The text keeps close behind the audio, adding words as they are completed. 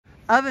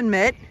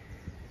Ovenmitt.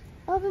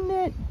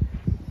 Ovenmitt.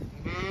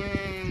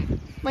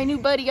 My new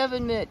buddy,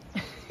 Ovenmitt.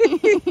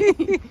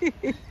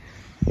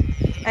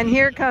 And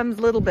here comes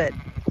Little Bit.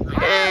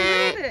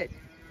 Ah,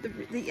 Little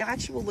Bit. The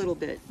actual Little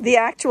Bit. The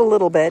actual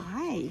Little Bit.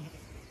 Hi.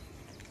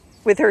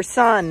 With her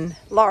son,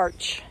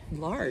 Larch.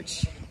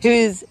 Larch.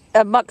 Who's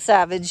a muck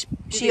savage.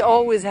 She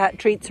always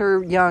treats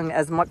her young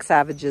as muck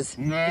savages.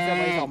 He's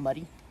always all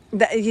muddy.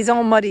 He's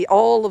all muddy.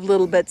 All of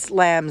Little Bit's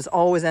lambs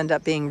always end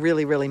up being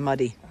really, really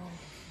muddy.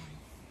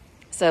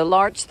 So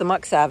Larch the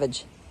muck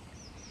savage.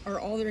 Are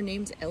all their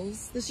names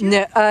L's this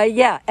year? No,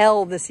 yeah,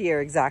 L this year,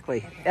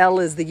 exactly. Okay. L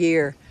is the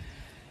year.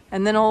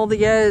 And then all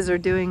the O's are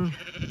doing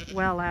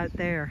well out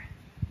there.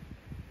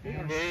 They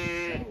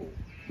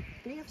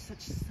have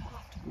such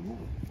soft wool.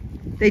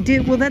 They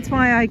do. Well, that's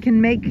why I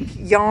can make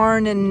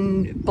yarn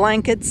and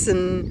blankets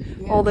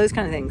and all those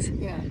kind of things.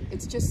 Yeah,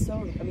 it's just so,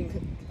 I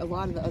mean, a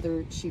lot of the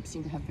other sheep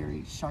seem to have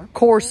very sharp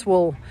coarse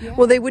wool. Yeah.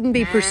 Well, they wouldn't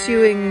be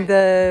pursuing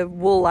the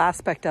wool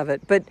aspect of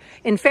it. But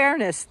in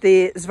fairness,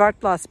 the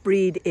Zwartbles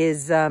breed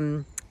is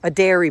a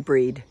dairy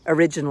breed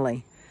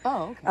originally.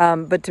 Oh,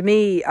 okay. But to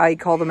me, I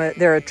call them,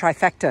 they're a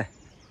trifecta.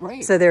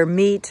 Right. So they're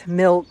meat,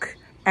 milk,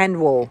 and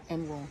wool.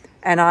 And wool.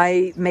 And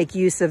I make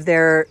use of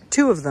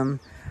two of them.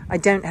 I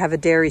don't have a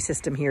dairy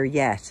system here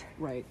yet.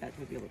 Right, that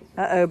would be a little...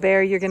 Uh-oh,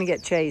 Bear, you're going to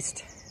get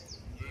chased.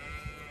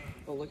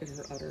 Oh, look at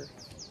her udder.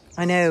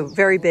 I know,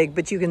 very big,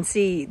 but you can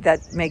see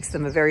that makes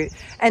them a very...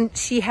 And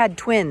she had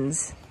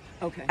twins.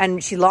 Okay.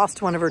 And she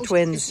lost one of her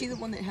twins. Is she the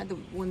one that had the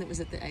one that was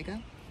at the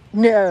Ega?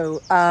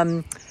 No.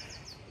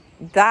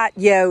 That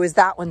yo is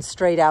that one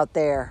straight out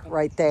there,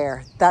 right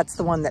there. That's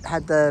the one that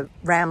had the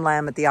ram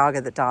lamb at the Aga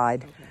that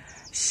died.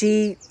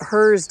 Okay.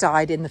 Hers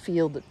died in the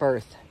field at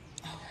birth.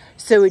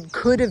 So it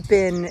could have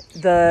been,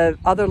 the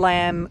other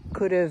lamb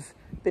could have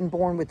been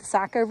born with the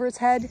sack over its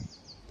head.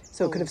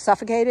 So it could have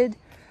suffocated.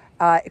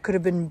 It could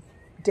have been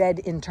dead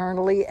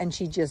internally and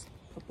she just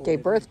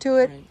gave birth to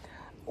it. Right.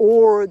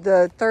 Or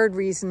the third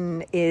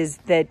reason is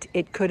that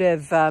it could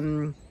have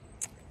come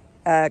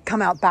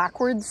out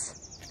backwards.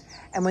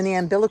 And when the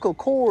umbilical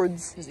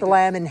cords, the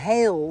lamb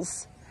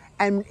inhales,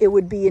 and it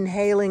would be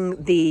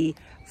inhaling the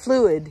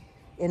fluid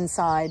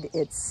inside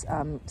its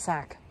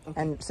sack. Okay.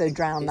 And so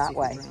drown that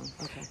way.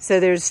 Okay. So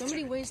there's so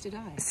many ways to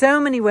die. So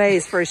many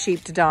ways for a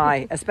sheep to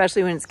die,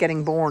 especially when it's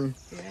getting born.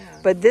 Yeah.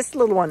 But this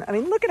little one, I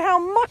mean, look at how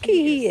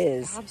mucky he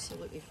is.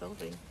 Absolutely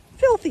filthy.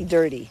 Filthy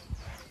dirty.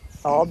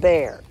 All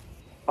bare.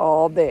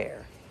 All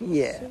bare.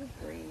 Yeah. So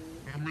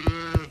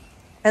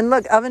and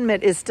look,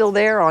 Ovenmitt is still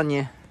there on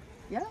you.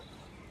 Yeah.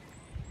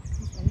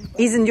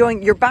 He's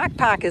enjoying, your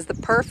backpack is the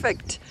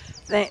perfect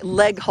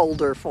leg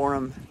holder for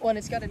him. Well, and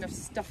it's got enough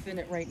stuff in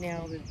it right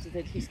now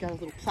that he's got a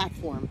little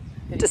platform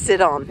to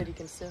sit on. That he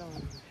can sit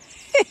on.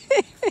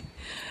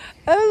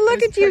 Oh,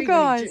 look at you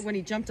guys. When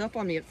he jumped up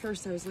on me at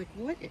first, I was like,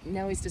 what?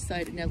 Now he's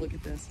decided, now look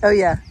at this. Oh,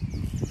 yeah.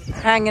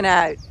 Hanging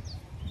out.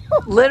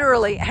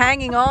 Literally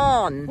hanging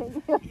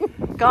on.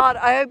 God,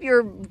 I hope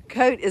your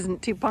coat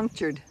isn't too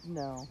punctured.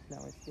 No,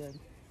 it's good.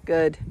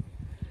 Good.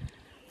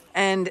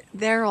 And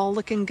they're all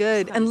looking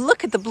good. And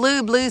look at the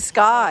blue, blue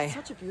sky. Oh,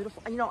 such a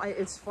beautiful, you know,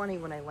 it's funny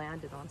when I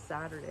landed on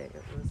Saturday,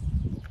 it was...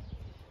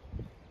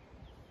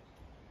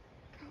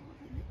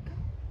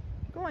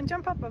 Go on,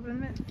 jump up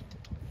Ovenmitt.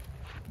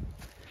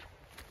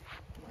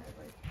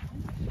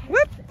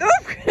 Whoop!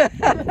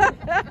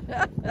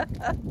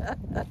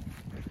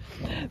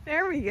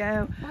 There we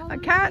go. A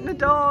cat and a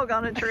dog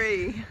on a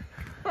tree.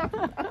 All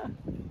that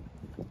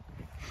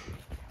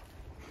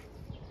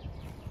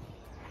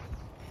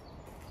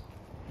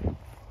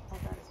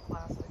is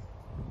classic.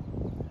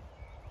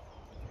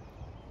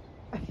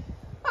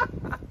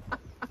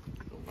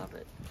 Love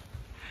it.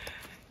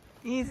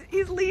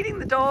 He's leading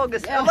the dog.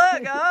 Yeah.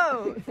 Look,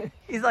 oh!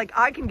 He's like,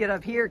 I can get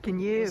up here. Can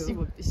you?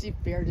 See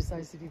if Bear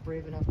decides to be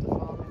brave enough to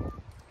follow.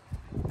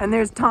 And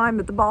there's Thyme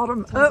at the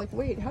bottom. So I was like,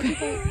 wait, how did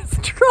Bear's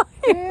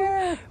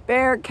trying.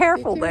 Bear,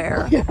 careful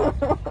there.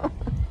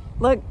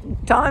 Look,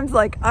 Thyme's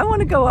like, I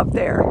want to go up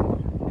there.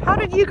 How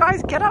did you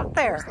guys get up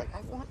there? I was like,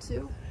 I want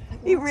to.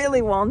 He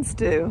really wants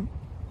to.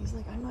 He's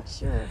like, I'm not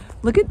sure.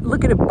 Look at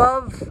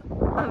above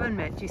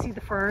Ovenmitt. Do you see the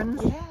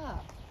ferns? Yeah.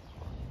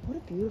 What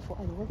a beautiful,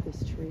 I love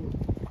this tree.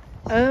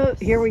 Oh,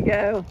 here we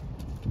go.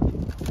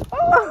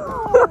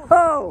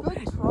 Oh,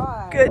 good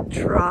try. Good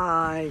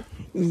try.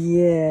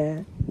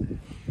 Yeah.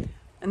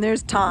 And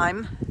there's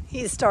Thyme.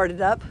 He's started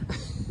up.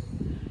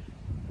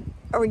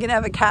 Are we gonna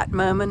have a cat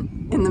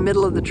moment in the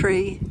middle of the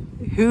tree?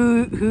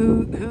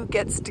 Who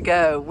gets to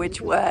go? Which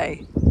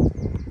way?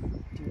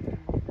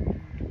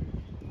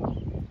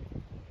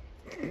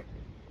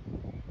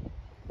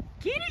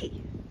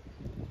 Kitty.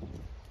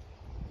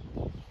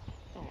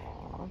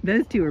 Aww.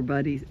 Those two are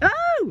buddies.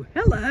 Oh,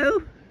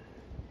 hello.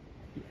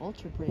 The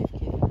ultra brave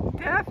kitty.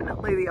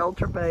 Definitely the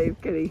ultra brave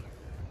kitty.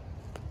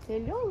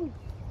 Hello.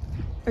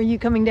 Are you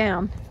coming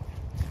down?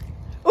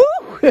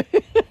 Ooh,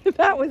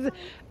 that was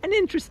an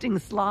interesting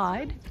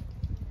slide.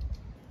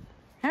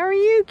 How are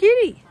you,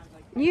 kitty?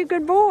 You a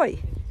good boy.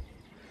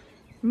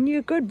 You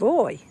a good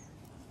boy.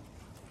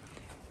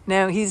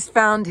 Now he's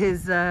found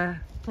his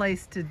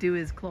place to do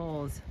his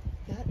claws.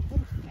 What a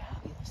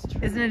fabulous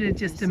tree. Isn't it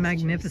just a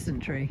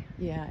magnificent tree?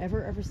 Yeah,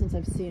 ever since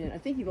I've seen it. I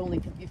think you've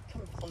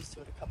come close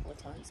to it a couple of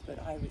times, but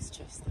I was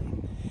just like,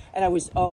 and I was